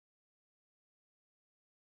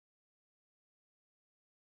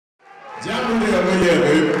John Riddell, where you at,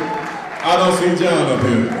 baby? I don't see John up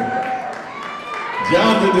here.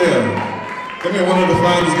 John Riddell. Come here, one of the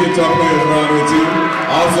finest guitar players around here too.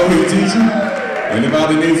 Also he teaching.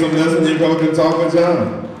 Anybody need some lessons, you go and talk with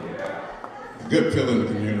John. Good pillar in the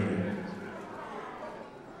community.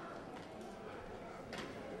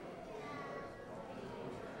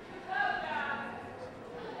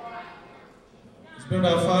 It's been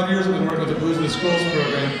about 5 years I've been working with the Blues in the Schools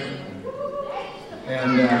program.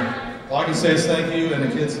 And all I can say is thank you, and the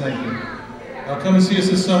kids, thank you. Come and see us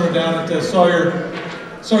this summer down at Sawyer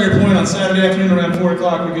Point on Saturday afternoon around 4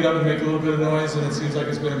 o'clock. We get up and make a little bit of noise, and it seems like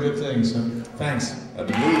it's been a good thing, so thanks. At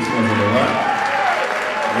the Blues Festival, right?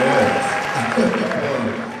 Yes.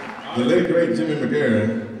 The late, great Jimmy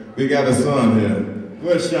MaGary. We got a son here.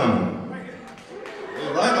 Where's Sean? He's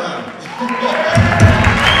right behind.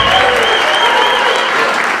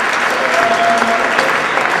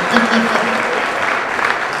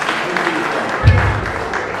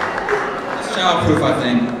 Child-proof, I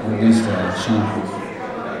think, or at least Sean-proof.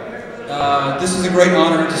 This is a great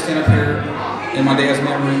honor to stand up here in my dad's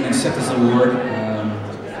memory and accept this award,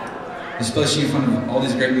 especially in front of all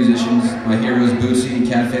these great musicians, my heroes, Bootsy,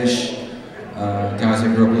 Catfish, guys I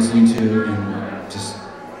grew up listening to and just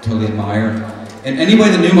totally admire. And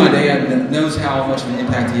anybody that knew my dad knows how much of an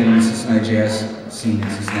impact he had on the Cincinnati jazz scene in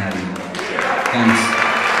Cincinnati. Thanks.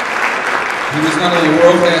 He was not only a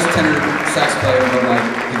world-class tenor sax player, but like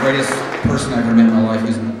the greatest person I've ever met in my life. He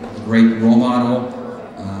was a great role model,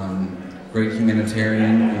 great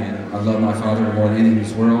humanitarian, and I love my father more than anything in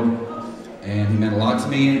this world. And he meant a lot to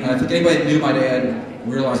me. And I think anybody that knew my dad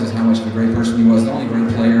realizes how much of a great person he was. Not only a great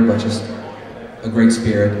player, but just a great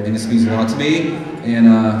spirit. And this means a lot to me. And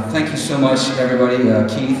thank you so much, everybody.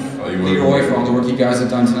 Keith, Leroy, for all the work you guys have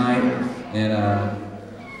done tonight. And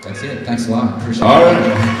that's it. Thanks a lot. Appreciate it. All right.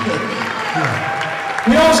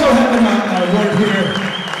 We also have an award here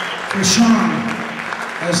for Sean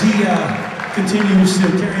as he continues to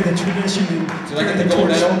carry the tradition and so I get the gold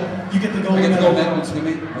medal? You get the gold medal. I get the gold medal. medal in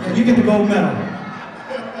swimming? Okay. Yeah, you get the gold medal.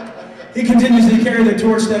 He continues to carry the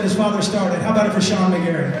torch that his father started. How about it for Sean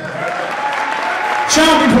MaGary?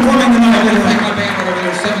 Sean will be performing tonight. I want to thank my band for over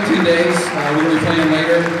there 17 days. We're going to be playing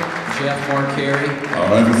later. Jeff, Mark, Carrie.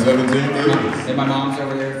 All right, for 17 days. And my mom's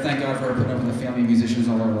over there. Thank God for putting up with the family of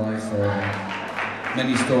musicians all our life.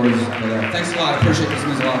 Many stories. But thanks a lot. I appreciate this. It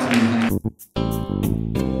means a lot to me. Thanks.